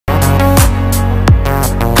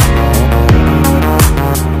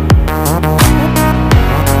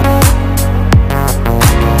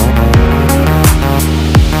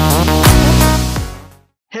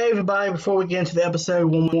everybody. Before we get into the episode,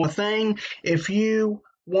 one more thing. If you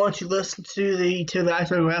want to listen to the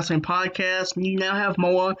Iceberg Wrestling podcast, you now have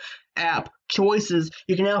more app choices.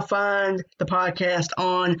 You can now find the podcast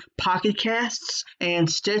on Pocket Casts and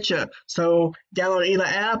Stitcher. So download either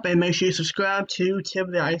app and make sure you subscribe to Tip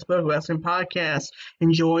of the Iceberg Wrestling podcast.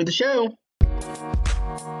 Enjoy the show.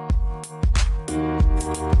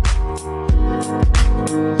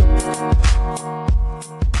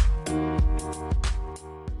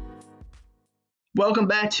 Welcome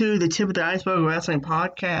back to the Tip of the Iceberg Wrestling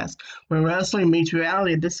podcast, where wrestling meets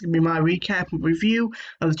reality. This is going to be my recap and review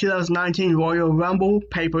of the 2019 Royal Rumble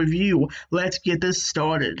pay-per-view. Let's get this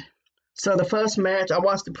started. So the first match, I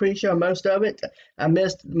watched the pre-show, most of it. I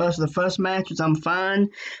missed most of the first match, which I'm fine.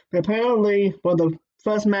 But apparently, the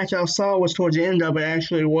first match I saw was towards the end of it,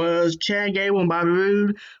 actually, was Chad Gable and Bobby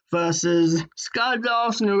Roode versus Scott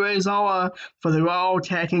Dawson and Razor for the Raw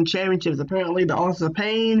Tag Team Championships. Apparently, the Authors of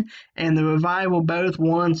Pain and the Revival both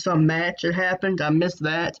won some match that happened. I missed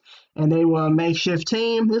that. And they were a makeshift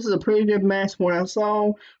team. This is a pretty good match from what I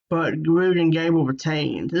saw, but Roode and Gable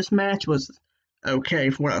retained. This match was okay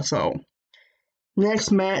from what I saw.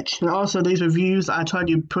 Next match, and also these reviews I try to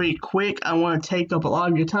do pretty quick. I want to take up a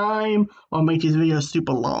lot of your time or make these videos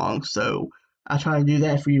super long, so I try to do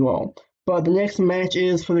that for you all. But the next match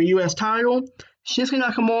is for the U.S. title, Shinsuke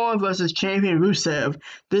Nakamura versus champion Rusev.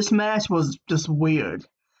 This match was just weird.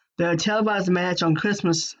 The televised match on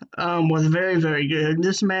Christmas was very, very good.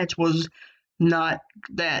 This match was not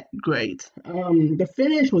that great. The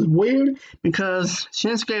finish was weird because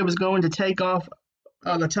Shinsuke was going to take off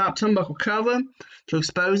the top turnbuckle cover to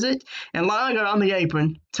expose it, and Lana got on the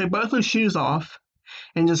apron, took both her shoes off,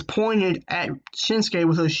 and just pointed at Shinsuke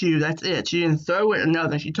with her shoe. That's it. She didn't throw it or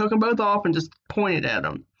nothing. She took them both off and just pointed at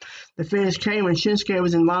him. The finish came when Shinsuke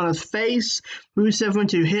was in Lana's face. Rusev went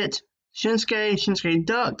to hit Shinsuke. Shinsuke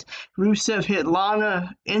ducked. Rusev hit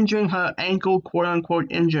Lana, injuring her ankle, quote-unquote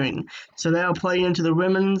injuring. So that'll play into the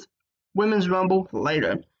women's Rumble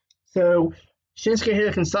later. So Shinsuke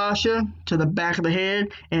hit a Kinshasa to the back of the head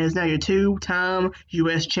and is now your two-time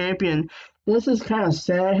U.S. champion. This is kind of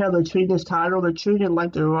sad how they're treating this title. They're treating it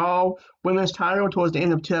like the Raw Women's title towards the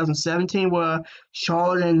end of 2017, where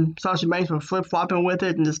Charlotte and Sasha Banks were flip-flopping with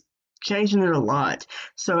it and just changing it a lot.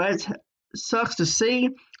 So that sucks to see.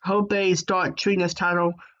 Hope they start treating this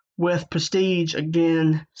title with prestige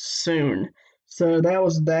again soon. So that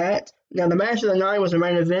was that. Now, the match of the night was the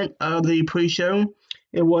main event of the pre-show.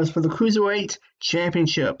 It was for the Cruiserweight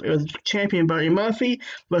Championship. It was champion Buddy Murphy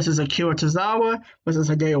versus Akira Tozawa versus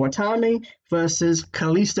Hideo Itami versus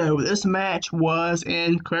Kalisto. This match was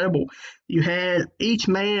incredible. You had each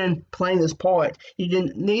man playing this part.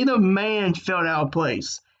 Neither man felt out of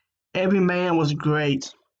place. Every man was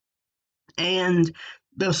great. And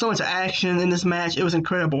there was so much action in this match. It was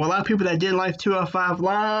incredible. A lot of people that didn't like 205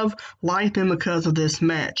 Live liked them because of this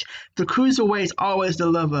match. The Cruiserweights always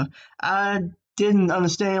deliver. I didn't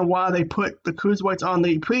understand why they put the Cruiserweights on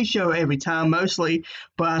the pre-show every time, mostly,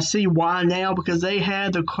 but I see why now, because they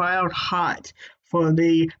had the crowd hot for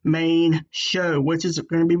the main show, which is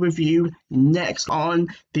going to be reviewed next on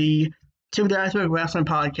the Tip of the Iceberg Wrestling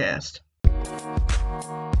podcast.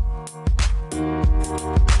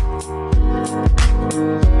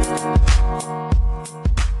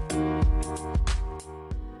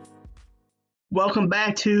 Welcome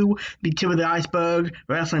back to the Tip of the Iceberg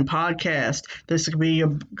Wrestling Podcast. This will be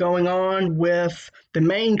going on with the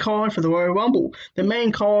main card for the Royal Rumble. The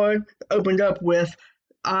main card opened up with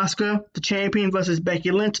Asuka, the champion, versus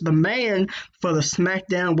Becky Lynch, the man, for the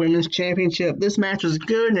SmackDown Women's Championship. This match was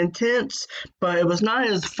good and intense, but it was not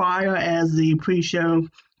as fire as the pre-show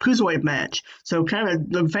Cruiserweight match. So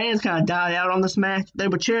the fans kind of died out on this match. They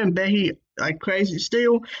were cheering Becky like crazy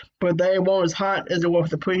still, but they weren't as hot as they were for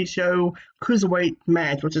the pre-show Cruiserweight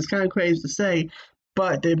match, which is kind of crazy to say.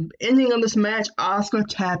 But the ending of this match, Asuka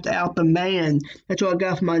tapped out the man. That's what I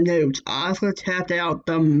got from my notes. Asuka tapped out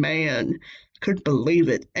the man. Couldn't believe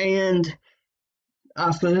it. And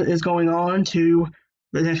Asuka is going on to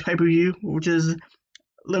the next pay-per-view, which is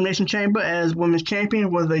Elimination Chamber as Women's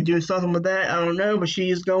Champion. Whether they do something with that, I don't know. But she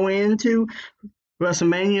is going into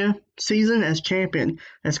WrestleMania season as champion.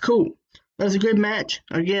 That's cool. That was a good match.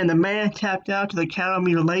 Again, the man tapped out to the count of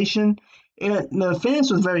mutilation. The finish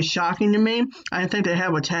was very shocking to me. I didn't think they'd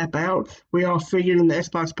have a tap out. We all figured in the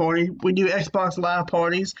Xbox party. We do Xbox Live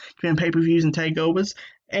parties during pay-per-views and takeovers.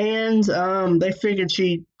 And they figured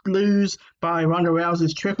she'd lose by Ronda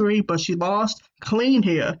Rousey's trickery, but she lost clean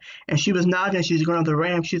here. And she was nodding. She was going up the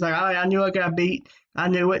ramp. She's like, I knew I got beat. I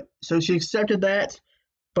knew it. So she accepted that.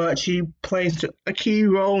 But she plays a key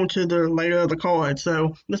role into the later of the card.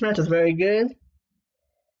 So this match is very good.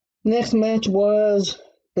 Next match was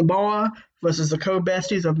The Bar versus the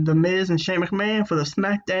co-besties of The Miz and Shane McMahon for the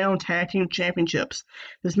SmackDown Tag Team Championships.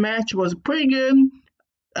 This match was pretty good.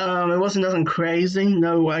 It wasn't nothing crazy.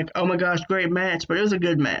 No, like, oh my gosh, great match, but it was a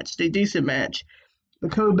good match, a decent match. The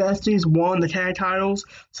co-besties won the tag titles,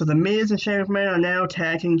 so The Miz and Shane McMahon are now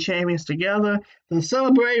tag team champions together. They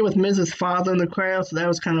celebrated with Miz's father in the crowd, so that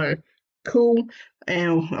was kind of cool.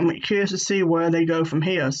 And I'm curious to see where they go from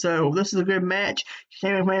here. So this is a good match.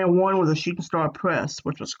 Shane McMahon won with a shooting star press,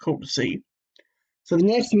 which was cool to see. So the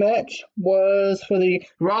next match was for the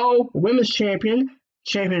Raw Women's Champion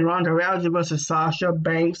Ronda Rousey versus Sasha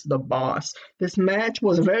Banks, the Boss. This match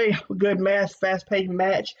was a very good match, fast-paced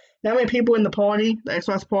match. Not many people in the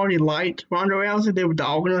Xbox party, liked Ronda Rousey. They were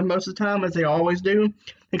dogging her most of the time, as they always do.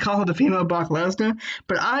 They call her the female Brock Lesnar.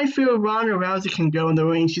 But I feel Ronda Rousey can go in the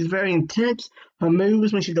ring. She's very intense. Her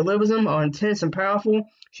moves, when she delivers them, are intense and powerful.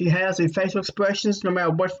 She has her facial expressions, no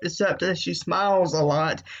matter what, except that she smiles a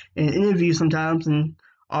lot in interviews sometimes and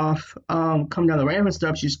coming down the ramp and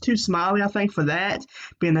stuff. She's too smiley, I think, for that,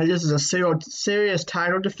 being that this is a serious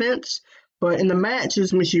title defense. But in the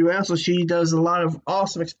matches, when she wrestles, she does a lot of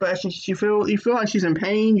awesome expressions. You feel like she's in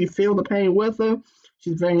pain. You feel the pain with her.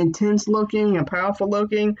 She's very intense looking and powerful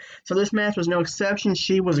looking. So this match was no exception.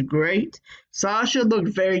 She was great. Sasha looked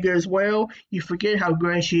very good as well. You forget how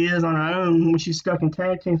great she is on her own when she's stuck in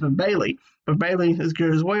tag teams with Bayley. But Bayley is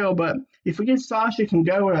good as well. But you forget Sasha can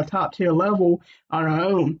go at a top tier level on her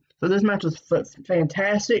own. So this match was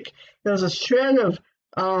fantastic. There was a shred of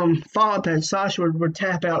thought that Sasha would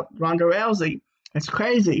tap out Ronda Rousey. It's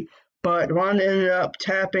crazy. But Ronda ended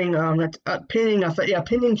up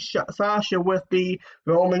pinning Sasha with the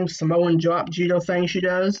rolling Samoan drop judo thing she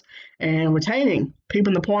does, and retaining. People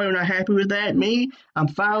in the party are not happy with that. Me, I'm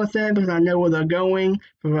fine with that because I know where they're going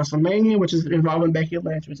for WrestleMania, which is involving Becky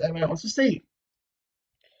Lynch, which everyone wants to see.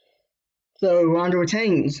 So Ronda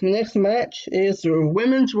retains. The next match is the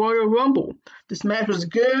Women's Royal Rumble. This match was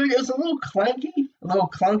good. It was a little clunky.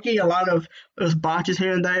 A lot of those botches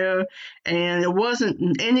here and there. And it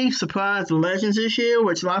wasn't any surprise legends this year,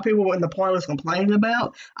 which a lot of people in the party was complaining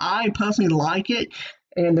about. I personally like it.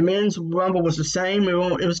 And the men's rumble was the same.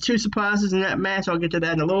 It was two surprises in that match. I'll get to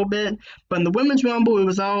that in a little bit. But in the women's rumble, it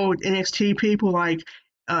was all NXT people like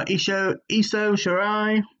Io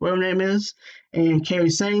Shirai, whatever her name is, and Kairi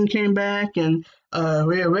Sane came back, and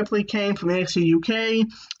Rhea Ripley came from NXT UK.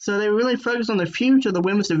 So they really focused on the future of the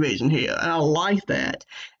women's division here, and I like that.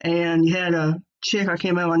 And you had a chick, I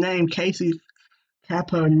can't remember her name, Casey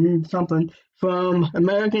Kappa something, from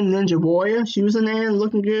American Ninja Warrior. She was in there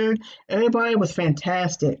looking good. Everybody was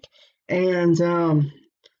fantastic. And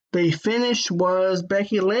the finish was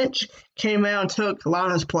Becky Lynch came out and took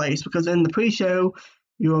Lana's place, because in the pre-show,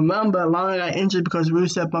 you remember Lana got injured because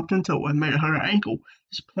Rusev bumped into her and made her hurt her ankle.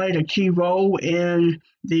 This played a key role in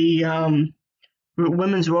the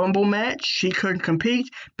Women's Rumble match. She couldn't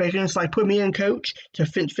compete. Becky Lynch like, put me in, coach, to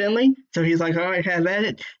Finley. So he's like, all right, have at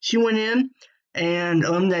it. She went in and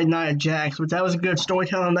eliminated Nia Jax, but that was a good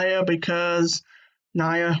storytelling there because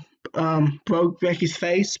Nia broke Becky's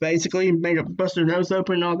face, basically, made her bust her nose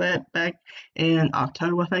open and all that back in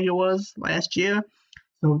October, I think it was, last year.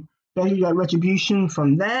 So Becky got retribution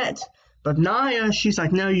from that, but Nia, she's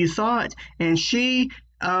like, no, you thought, and she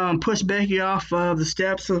pushed Becky off of the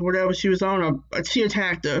steps or whatever she was on, or she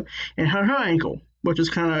attacked her and hurt her ankle, which was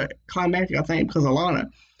kind of climactic, I think, because of Lana.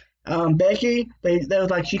 Becky, they was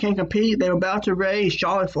like, she can't compete. They were about to raise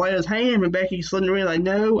Charlotte Flair's hand, and Becky slid in the ring like,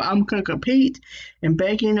 no, I'm going to compete, and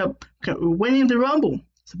Becky ended up winning the Rumble.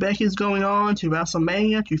 So Becky's going on to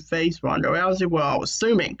WrestleMania to face Ronda Rousey, well, I was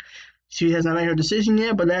assuming. She has not made her decision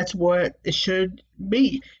yet, but that's what it should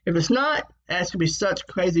be. If it's not, that's going to be such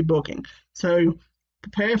crazy booking. So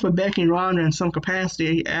prepare for Becky and Ronda in some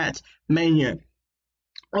capacity at Mania.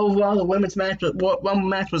 Overall, the women's Rumble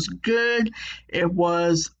match was good. It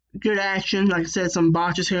was good action. Like I said, some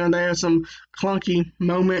botches here and there, some clunky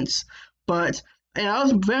moments. But I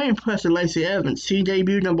was very impressed with Lacey Evans. She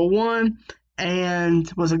debuted number 1.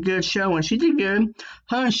 And was a good show, and she did good.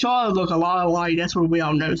 Her and Charlotte look a lot alike. That's what we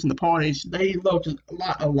all noticed in the parties. They looked a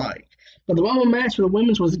lot alike. But the Rumble match for the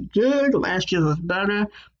women's was good. Last year was better,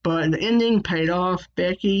 but the ending paid off.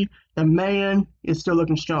 Becky, the man, is still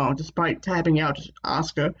looking strong, despite tapping out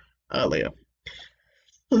Asuka earlier.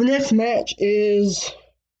 So the next match is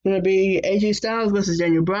going to be AJ Styles versus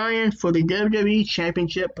Daniel Bryan for the WWE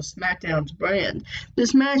Championship for SmackDown's brand.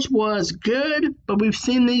 This match was good, but we've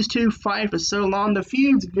seen these two fight for so long. The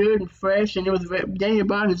feud's good and fresh, and Daniel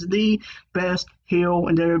Bryan is the best heel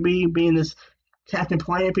in WWE, being this Captain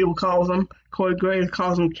Planet, people call him. Corey Graves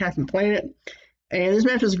calls him Captain Planet. And this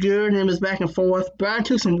match was good, and it was back and forth. Bryan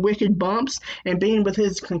took some wicked bumps, and being with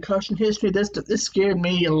his concussion history, this scared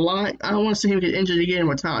me a lot. I don't want to see him get injured again and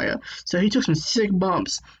retire. So he took some sick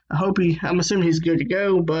bumps. I'm assuming he's good to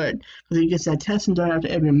go, but because he gets that testing done after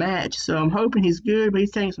every match. So I'm hoping he's good, but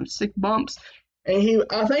he's taking some sick bumps. And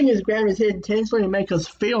I think he's grabbing his head intentionally to make us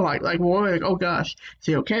feel like we're like, oh gosh, is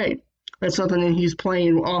he okay? That's something that he's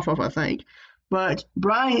playing off of, I think. But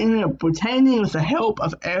Bryan ended up retaining with the help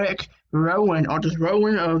of Eric Rowan, or just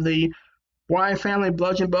Rowan of the Wyatt family,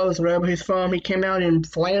 Bludgeon Brothers, wherever he's from. He came out in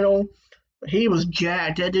flannel. He was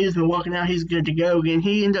jacked. That dude's been working out. He's good to go again.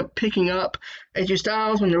 He ended up picking up AJ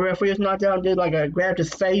Styles when the referee was knocked out and did grabbed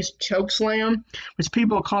his face choke slam, which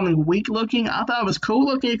people are calling weak looking. I thought it was cool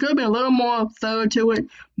looking. It could have been a little more thorough to it,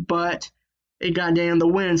 but it got down the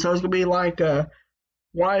win. So it's going to be like a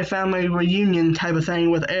Wyatt family reunion type of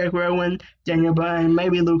thing with Eric Rowan, Daniel Bryan,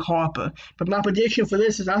 maybe Luke Harper. But my prediction for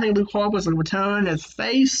this is I think Luke Harper's going to return as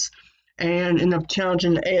face and end up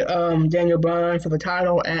challenging Daniel Bryan for the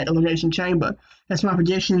title at Elimination Chamber. That's my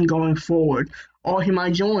prediction going forward. Or he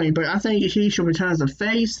might join, but I think he should return as a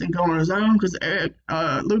face and go on his own because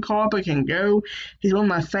Luke Harper can go. He's one of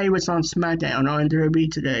my favorites on SmackDown or in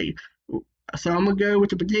WWE today. So I'm going to go with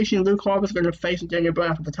the prediction Luke Harper's going to face Daniel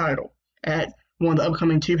Bryan for the title at one of the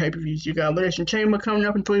upcoming 2 pay-per-views. You got Elimination Chamber coming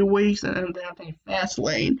up in 3 weeks, and then I think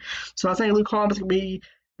Fastlane. So I think Luke Harper's going to be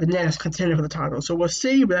the next contender for the title. So we'll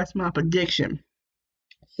see, but that's my prediction.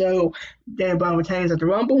 So Daniel Bryan retains at the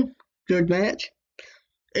Rumble. Good match.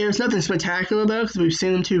 It was nothing spectacular, though, because we've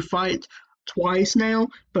seen them 2 fight twice now,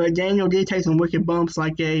 but Daniel did take some wicked bumps,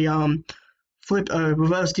 like a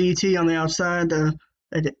reverse DT on the outside that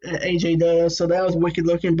AJ does, so that was wicked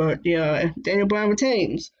looking, but yeah, Daniel Bryan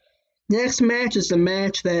retains. Next match is the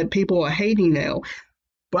match that people are hating now.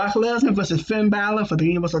 Brock Lesnar versus Finn Balor for the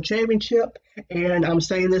Universal Championship. And I'm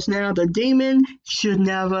saying this now, the Demon should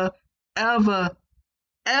never, ever,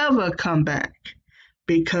 ever come back.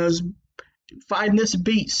 Because fighting this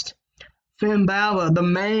beast, Finn Balor, the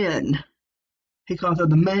man, he calls it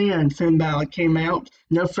the man, Finn Balor came out.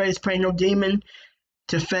 No face paint, no demon,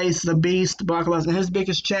 to face the beast, Brock Lesnar, his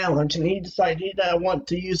biggest challenge, and he decided he doesn't want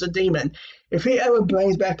to use a demon. If he ever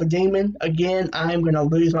brings back the demon again, I'm going to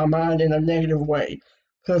lose my mind in a negative way.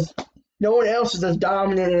 Because no one else is as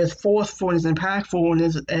dominant and as forceful and as impactful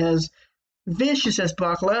and as vicious as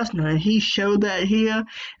Brock Lesnar, and he showed that here.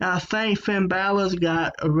 And I think Finn Balor's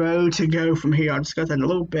got a road to go from here. I'll discuss that in a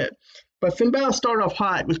little bit. But Finn Balor started off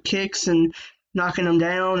hot with kicks and knocking him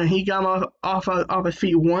down, and he got him off his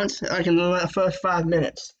feet once, like in the first 5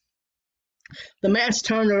 minutes. The match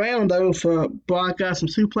turned around, though, for Brock. Got some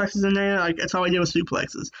suplexes in there. That's all he did was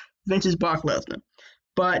suplexes. Vince's Brock Lesnar.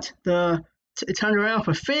 But it turned around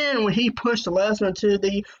for Finn when he pushed Lesnar to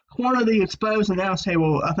the corner of the exposed announce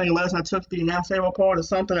table. I think Lesnar took the announce table apart or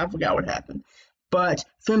something. I forgot what happened. But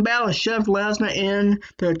Finn Balor shoved Lesnar in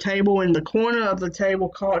the table, and the corner of the table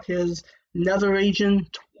caught his nether region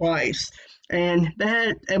twice. And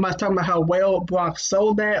that, everybody's talking about how well Brock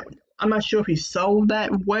sold that. I'm not sure if he sold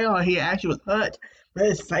that well or he actually was hurt. But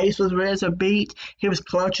his face was red as a beet. He was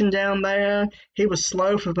clutching down there. He was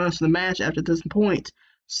slow for most of the match after this point.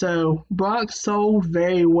 So Brock sold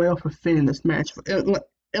very well for Finn in this match,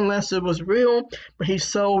 unless it was real, but he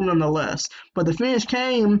sold nonetheless. But the finish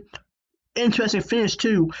came, interesting finish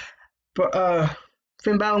too. But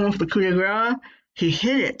Finn Balor went for the coup de grace. He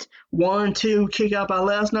hit it. 1-2 kick out by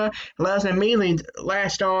Lesnar. Lesnar immediately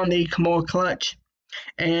lashed on the Kimura clutch,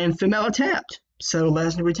 and Finn Balor tapped. So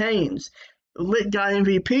Lesnar retains. Lit Guy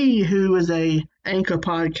MVP, who is a anchor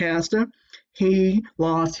podcaster, he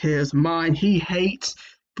lost his mind. He hates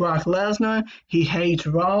Brock Lesnar. He hates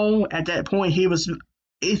Raw. At that point, he's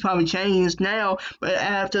probably changed now, but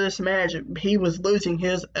after this match, he was losing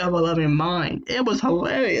his ever-loving mind. It was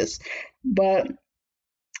hilarious. But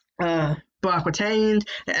Brock retained,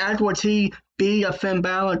 and afterwards he beat up Finn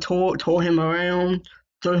Balor, tore him around,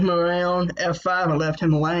 threw him around, F5, and left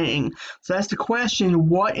him laying. So that's the question,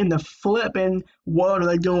 what in the flipping world are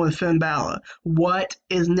they doing with Finn Balor? What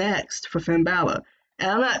is next for Finn Balor? And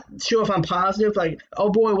I'm not sure if I'm positive, oh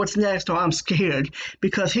boy, what's next, or I'm scared.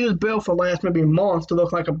 Because he was built for the last maybe months to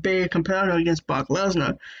look like a big competitor against Brock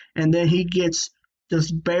Lesnar. And then he gets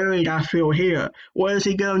just buried, I feel, here. Where does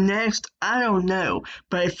he go next? I don't know.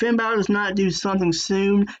 But if Finn Balor does not do something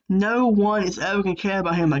soon, no one is ever going to care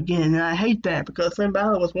about him again. And I hate that because Finn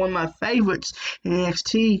Balor was one of my favorites in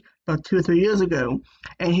NXT about 2 or 3 years ago.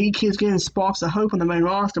 And he keeps getting sparks of hope on the main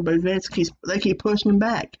roster, but they keep pushing him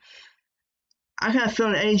back. I got a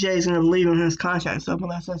feeling AJ is going to leave him in his contract stuff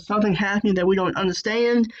unless there's something happening that we don't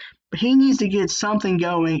understand. But he needs to get something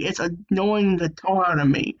going. It's annoying the tar out of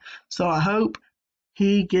me. So I hope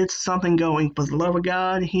he gets something going. For the love of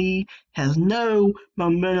God, he has no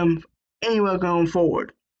momentum anywhere going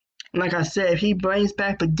forward. And like I said, if he brings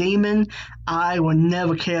back the demon, I will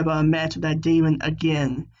never care about a match with that demon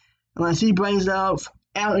again. Unless he brings it out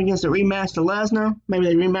against a rematch to Lesnar, maybe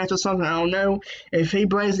they rematch or something, I don't know. If he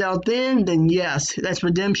brings it out then yes, that's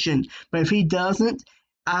redemption. But if he doesn't,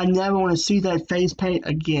 I never want to see that face paint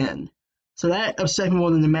again. So that upset me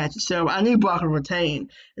more than the match itself. I knew Brock would retain.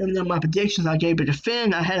 Even though my predictions I gave it to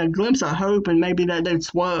Finn, I had a glimpse of hope and maybe that they'd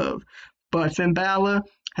swerve. But Finn Balor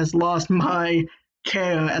has lost my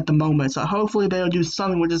care at the moment. So hopefully they'll do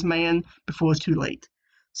something with this man before it's too late.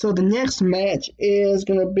 So the next match is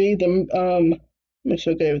going to be the make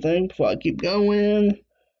sure I get everything before I keep going.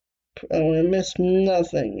 I don't want to miss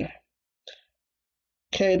nothing.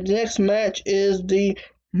 Okay, the next match is the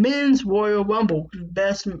Men's Royal Rumble.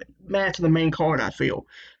 Best match of the main card, I feel.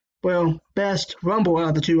 Well, best Rumble out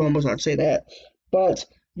of the two Rumbles, I'd say that. But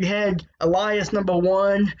you had Elias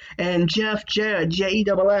 #1 and Jeff Jarrett,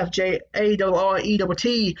 JEFF,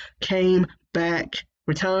 JARRETT, came back,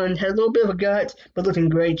 returned, had a little bit of a gut, but looked in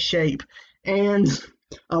great shape. And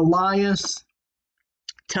Elias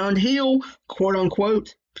turned heel, quote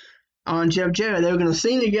unquote, on Jeff Jarrett. They were going to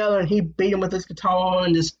sing together, and he beat him with his guitar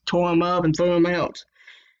and just tore him up and threw him out.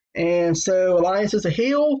 And so Elias is a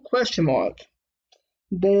heel, question mark.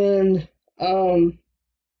 Then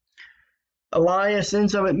Elias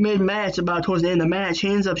ends up at mid-match, about towards the end of the match, he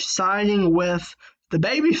ends up siding with the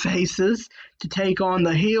baby faces to take on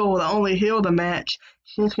the heel, the only heel of the match,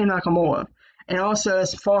 Shinsuke Nakamura. And also,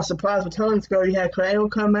 as far as surprise returns go, you had Kurt Angle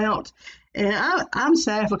come out. And I'm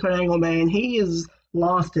sad for Kurt Angle, man. He has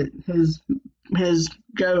lost it, his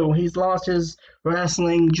go. He's lost his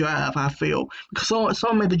wrestling drive, I feel. Because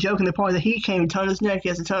someone made the joke in the party that he can't turn his neck, he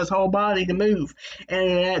has to turn his whole body to move.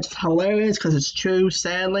 And that's hilarious because it's true,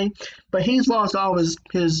 sadly. But he's lost all his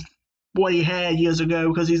what he had years ago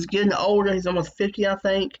because he's getting older. He's almost 50, I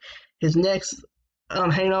think. His neck's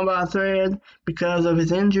hanging on by a thread because of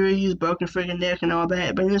his injuries, broken freaking neck and all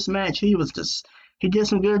that. But in this match, he did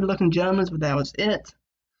some good looking Germans, but that was it.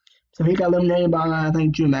 So he got eliminated by, I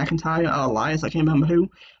think, Drew McIntyre or Elias, I can't remember who.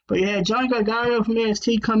 But yeah, Johnny Gargano from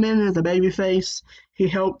NXT come in as a babyface. He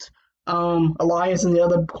helped Elias and the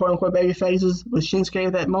other quote-unquote babyfaces with Shinsuke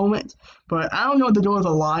at that moment. But I don't know what they're doing with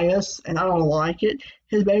Elias, and I don't like it.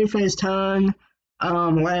 His babyface turn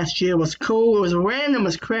last year was cool. It was random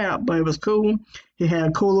as crap, but it was cool. He had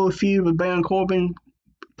a cool little feud with Baron Corbin,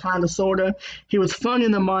 kind of, sort of. He was fun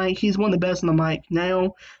in the mic. He's one of the best in the mic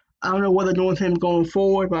now. I don't know what they're doing with him going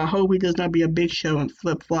forward, but I hope he does not be a Big Show and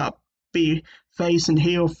flip-flop, be face and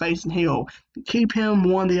heel, face and heel. Keep him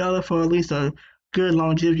one or the other for at least a good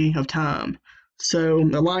longevity of time. So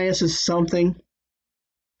Elias is something.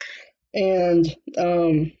 And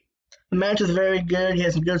the match is very good. He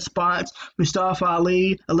has some good spots. Mustafa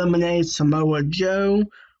Ali eliminates Samoa Joe,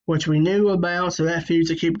 which we knew about, so that feud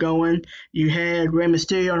to keep going. You had Rey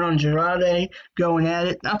Mysterio and Andrade going at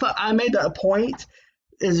it. I made that a point.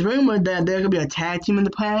 It's rumored that they're going to be a tag team in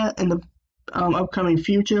the upcoming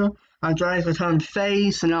future. Andrade's going to turn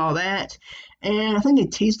face and all that. And I think they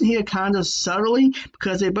teased it here kind of subtly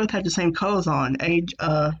because they both had the same colors on.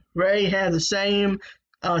 Rey had the same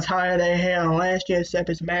attire they had on last year, except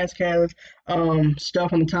his mask had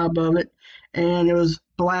stuff on the top of it. And it was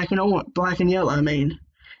black and yellow, I mean.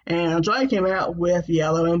 And Andrade came out with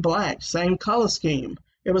yellow and black, same color scheme.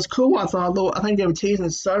 It was cool, I thought. I think they were teasing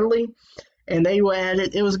it subtly. And they were at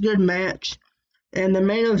it. It was a good match. And the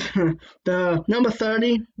number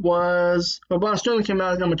 30 was, well, Braun Strowman came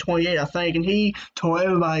out as number 28, I think, and he tore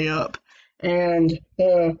everybody up. And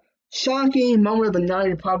the shocking moment of the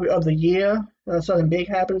night, probably of the year, something big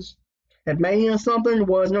happens at Mania or something,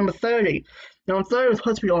 was number 30. Number 30 was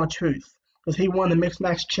supposed to be R-Truth, because he won the Mixed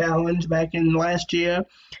Match Challenge back in last year.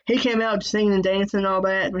 He came out singing and dancing and all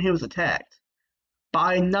that when he was attacked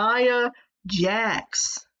by Nia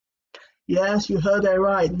Jax. Yes, you heard that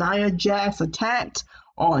right. Nia Jax attacked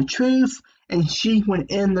R-Truth, and she went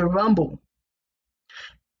in the Rumble.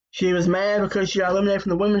 She was mad because she got eliminated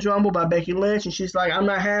from the Women's Rumble by Becky Lynch, and she's like, I'm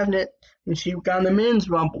not having it. And she got in the Men's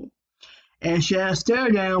Rumble. And she had a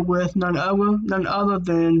stare down with none other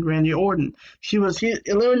than Randy Orton. He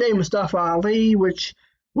eliminated Mustafa Ali, which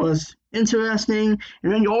was interesting.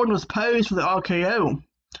 And Randy Orton was posed for the RKO,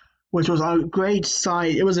 which was a great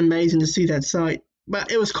sight. It was amazing to see that sight.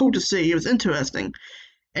 But it was cool to see. It was interesting.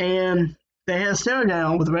 And they had a stare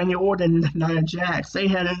down with Randy Orton and Nia Jax.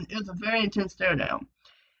 It was a very intense stare down.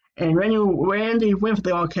 And Randy went for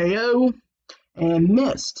the RKO and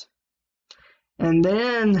missed. And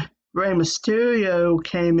then Rey Mysterio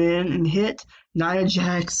came in and hit Nia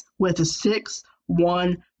Jax with a 6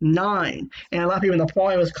 219. And a lot of people in the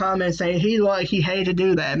party was commenting saying he hated to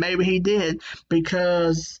do that. Maybe he did,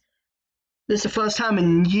 because this is the first time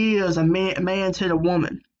in years a man's hit a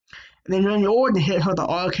woman. And then Randy Orton hit her the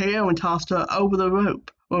RKO and tossed her over the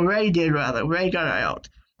rope. Well, Ray did, rather. Ray got her out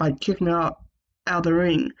by kicking her out of the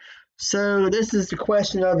ring. So this is the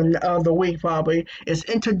question of the week, probably. Is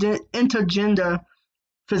intergender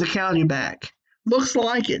physicality back? Looks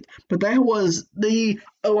like it. But that was the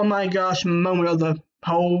oh my gosh moment of the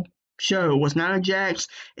whole show. Was Nia Jax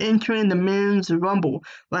entering the men's rumble.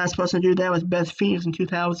 Last person to do that was Beth Phoenix in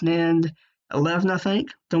 2011, I think.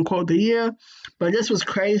 Don't quote the year. But this was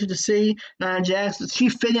crazy to see. Nia Jax, she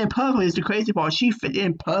fit in perfectly is the crazy part. She fit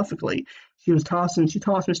in perfectly. She tossed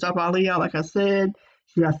Mustafa Ali out, like I said.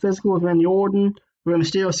 She got physical with Randy Orton. Rey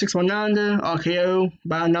Mysterio 619, RKO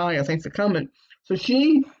by Nia. Thanks for coming. So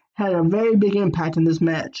she had a very big impact in this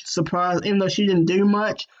match. Surprise, even though she didn't do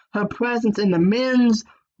much, her presence in the men's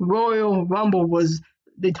Royal Rumble was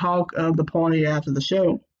the talk of the party after the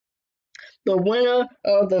show. The winner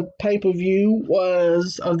of the pay-per-view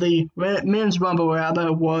of the men's Rumble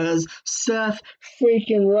was Seth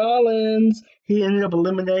freaking Rollins. He ended up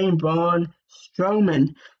eliminating Braun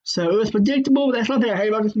Strowman. So it was predictable. That's one thing I hate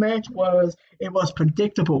about this match it was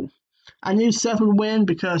predictable. I knew Seth would win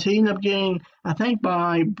because he ended up getting, I think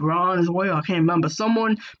by Braun as well, I can't remember.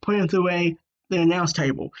 Someone put him through the announce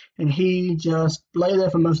table, and he just lay there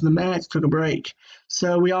for most of the match, took a break.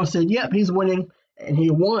 So we all said, yep, he's winning, and he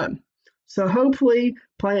won. So hopefully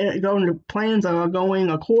plans are going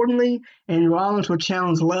accordingly, and Rollins will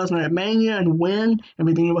challenge Lesnar at Mania and win and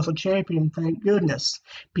be the Universal Champion, thank goodness.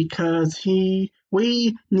 Because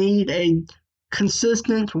we need a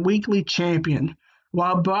consistent weekly champion.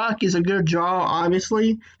 While Brock is a good draw,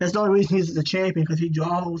 obviously, that's the only reason he's the champion, because he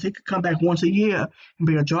draws. He could come back once a year and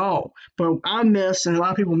be a draw. But I miss, and a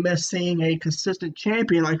lot of people miss, seeing a consistent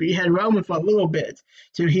champion. Like we had Roman for a little bit,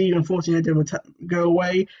 till he unfortunately had to go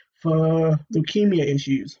away for leukemia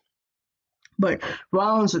issues. But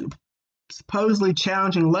Rollins supposedly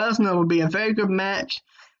challenging Lesnar will be a very good match,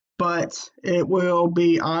 but it will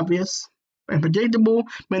be obvious and predictable.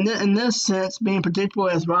 But in this sense, being predictable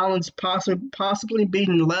as Rollins possibly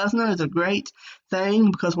beating Lesnar is a great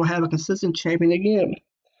thing, because we'll have a consistent champion again.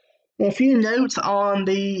 And a few notes on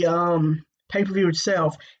the pay-per-view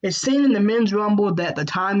itself. It seemed in the men's Rumble that the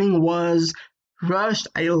timing was rushed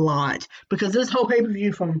a lot, because this whole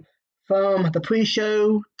pay-per-view from the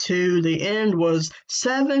pre-show to the end was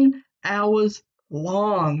 7 hours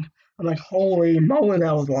long. I'm like, holy moly,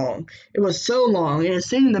 that was long. It was so long. And it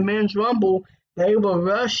seemed in the men's Rumble, they were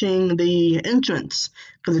rushing the entrance,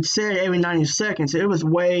 because it said every 90 seconds. It was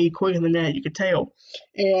way quicker than that, you could tell.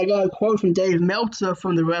 And I got a quote from Dave Meltzer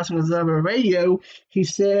from the Wrestling Observer Radio. He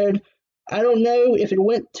said, I don't know if it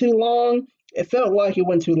went too long. It felt like it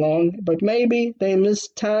went too long, but maybe they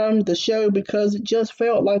mistimed the show, because it just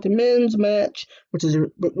felt like the men's match, which is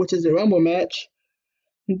the Rumble match.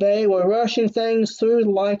 They were rushing things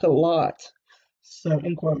through like a lot. So,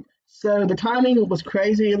 end quote. So the timing was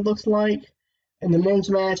crazy, it looks like. In the men's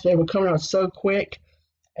match, they were coming out so quick.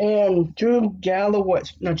 And Drew McIntyre,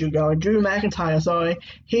 sorry.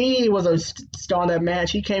 He was a star in that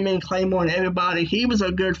match. He came in Claymore and everybody. He was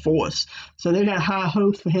a good force. So they got high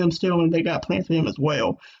hopes for him still, and they got plans for him as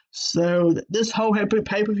well. So this whole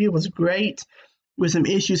pay-per-view was great, with some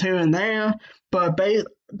issues here and there. But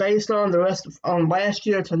based on on last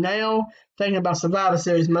year to now, thinking about Survivor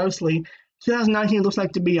Series mostly, 2019 looks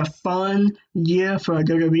like to be a fun year for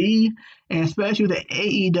WWE, and especially the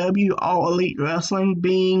AEW All Elite Wrestling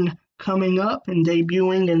coming up and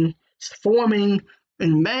debuting and forming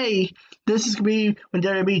in May. This is going to be when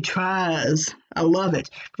WWE tries. I love it.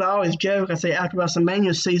 Because I always joke, I say after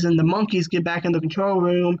WrestleMania season, the monkeys get back in the control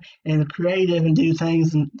room and creative and do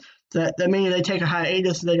things. And that means they take a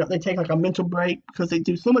hiatus. They take like a mental break, because they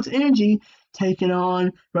do so much energy taking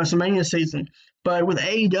on WrestleMania season. But with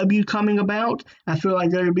AEW coming about, I feel like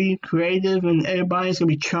they're going to be creative, and everybody's going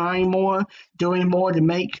to be trying more, doing more to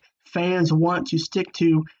make fans want to stick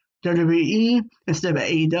to WWE instead of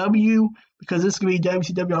AEW, because this is going to be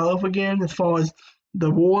WCW all over again as far as the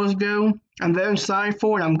wars go. I'm very excited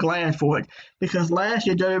for it. I'm glad for it, because last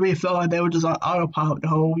year WWE felt like they were just on autopilot the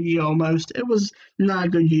whole year almost. It was not a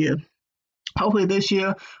good year. Hopefully this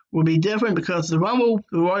year will be different, because the Royal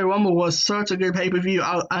Rumble was such a good pay-per-view.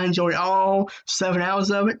 I enjoyed all 7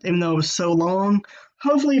 hours of it, even though it was so long.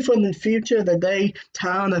 Hopefully for the future that they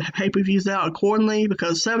time the pay-per-views out accordingly,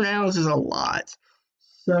 because 7 hours is a lot.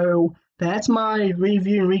 So that's my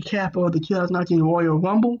review and recap of the 2019 Royal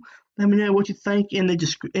Rumble. Let me know what you think in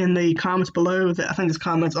the comments below. I think there's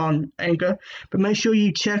comments on Anchor, but make sure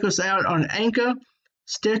you check us out on Anchor,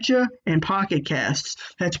 Stitcher, and Pocket Casts.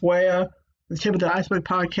 That's where the Tip of the Iceberg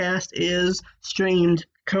podcast is streamed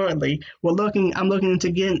currently. I'm looking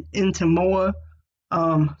to get into more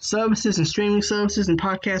services and streaming services and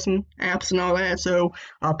podcasting apps and all that. So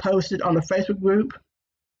I'll post it on the Facebook group.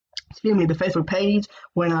 The Facebook page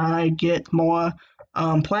when I get more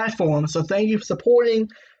platforms. So thank you for supporting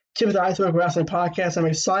Tip of the Iceberg Wrestling Podcast. I'm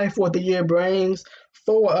excited for what the year brings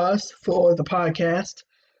for us for the podcast.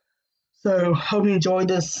 So hope you enjoyed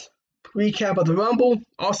this recap of the Rumble.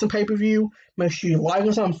 Awesome pay-per-view. Make sure you like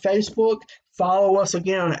us on Facebook. Follow us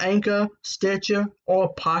again on Anchor, Stitcher,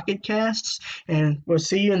 or Pocket Casts. And we'll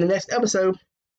see you in the next episode.